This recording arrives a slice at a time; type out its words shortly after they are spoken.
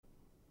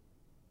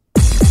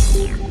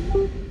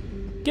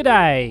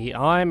G'day,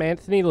 I'm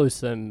Anthony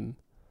Lewsom.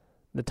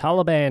 The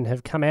Taliban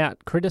have come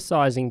out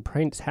criticising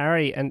Prince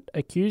Harry and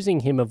accusing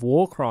him of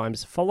war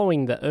crimes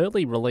following the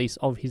early release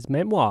of his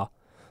memoir.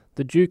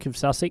 The Duke of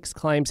Sussex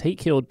claims he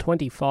killed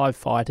 25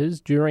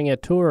 fighters during a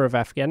tour of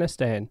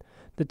Afghanistan.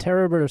 The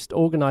terrorist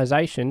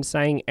organisation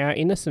saying our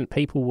innocent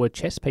people were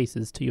chess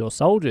pieces to your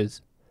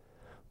soldiers.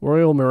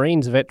 Royal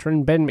Marines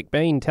veteran Ben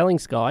McBean telling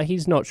Sky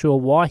he's not sure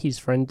why his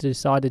friend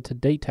decided to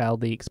detail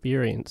the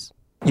experience.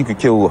 You could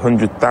kill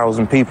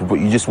 100,000 people, but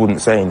you just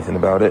wouldn't say anything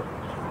about it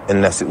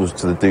unless it was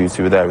to the dudes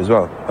who were there as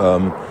well.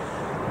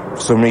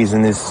 For some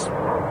reason, he's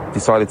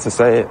decided to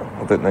say it.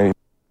 I don't know.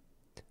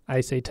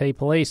 ACT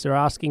police are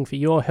asking for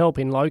your help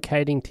in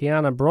locating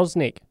Tiana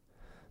Brosnick.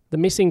 The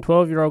missing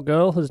 12-year-old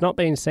girl has not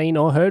been seen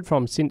or heard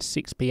from since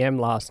 6 p.m.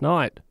 last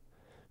night.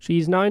 She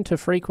is known to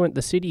frequent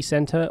the city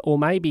centre or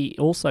maybe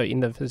also in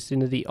the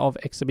vicinity of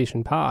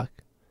Exhibition Park.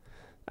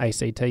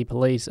 ACT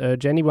police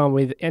urge anyone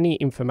with any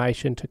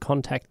information to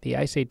contact the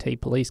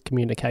ACT Police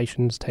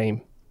Communications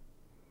team.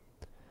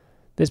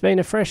 There's been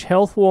a fresh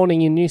health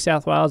warning in New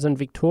South Wales and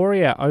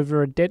Victoria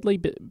over a deadly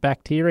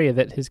bacteria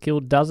that has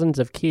killed dozens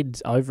of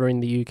kids over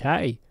in the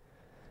UK.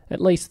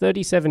 At least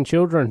 37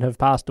 children have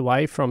passed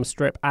away from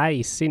Strep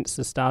A since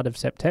the start of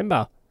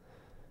September.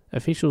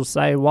 Officials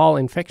say while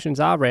infections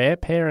are rare,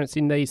 parents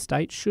in these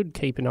states should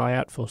keep an eye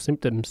out for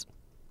symptoms.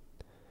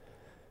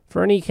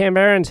 For any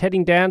Canberrans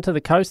heading down to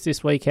the coast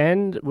this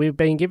weekend, we've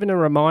been given a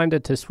reminder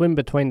to swim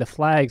between the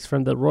flags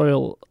from the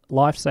Royal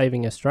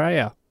Lifesaving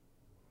Australia.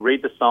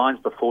 Read the signs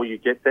before you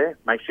get there.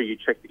 Make sure you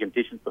check the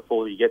conditions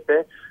before you get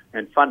there.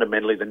 And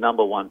fundamentally, the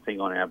number one thing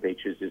on our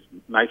beaches is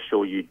make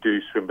sure you do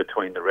swim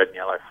between the red and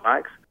yellow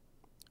flags.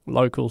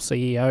 Local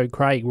CEO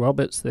Craig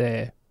Roberts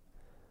there.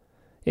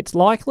 It's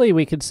likely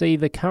we could see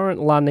the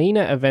current La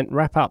Nina event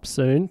wrap up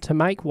soon to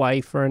make way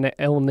for an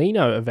El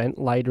Nino event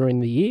later in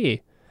the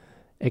year.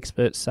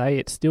 Experts say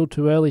it's still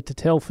too early to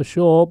tell for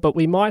sure, but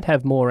we might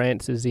have more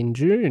answers in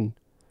June.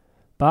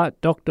 But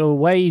Dr.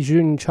 Wei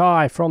Jun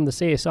Chai from the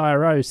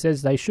CSIRO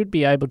says they should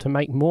be able to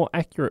make more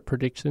accurate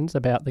predictions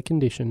about the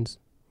conditions.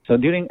 So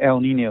during El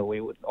Nino, we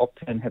would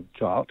often have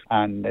drought,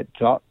 and that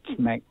drought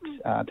makes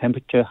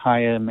temperature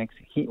higher, makes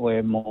heat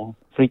wave more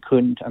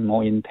frequent and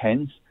more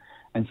intense.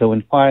 And so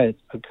when fires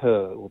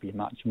occur, it will be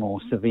much more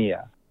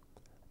severe.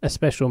 A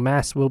special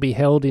mass will be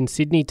held in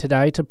Sydney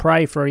today to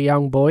pray for a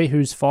young boy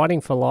who's fighting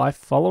for life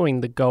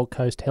following the Gold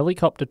Coast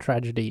helicopter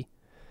tragedy.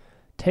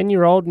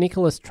 10-year-old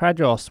Nicholas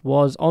Trajos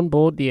was on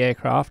board the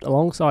aircraft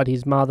alongside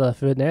his mother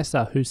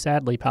Vanessa, who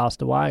sadly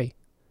passed away.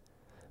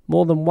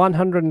 More than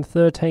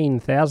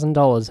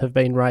 $113,000 have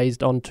been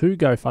raised on 2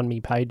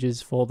 GoFundMe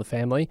pages for the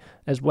family,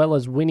 as well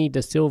as Winnie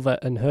De Silva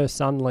and her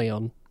son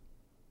Leon.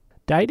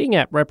 Dating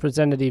app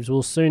representatives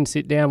will soon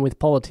sit down with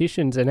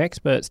politicians and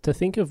experts to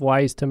think of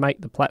ways to make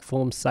the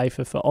platform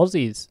safer for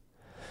Aussies.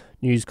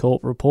 News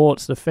Corp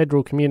reports the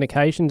Federal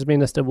Communications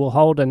Minister will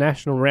hold a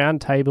national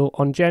roundtable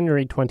on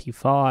January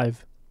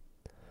 25.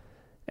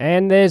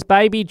 And there's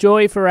baby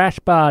joy for Ash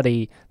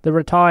Barty. The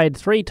retired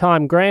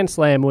 3-time Grand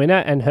Slam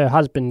winner and her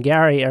husband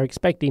Gary are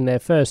expecting their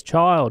first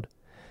child.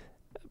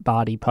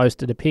 Barty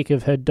posted a pic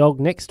of her dog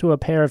next to a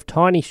pair of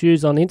tiny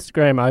shoes on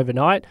Instagram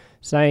overnight,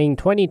 saying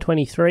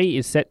 2023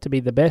 is set to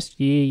be the best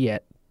year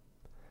yet.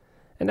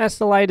 And that's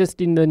the latest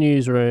in the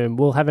newsroom.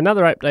 We'll have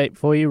another update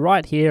for you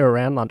right here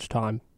around lunchtime.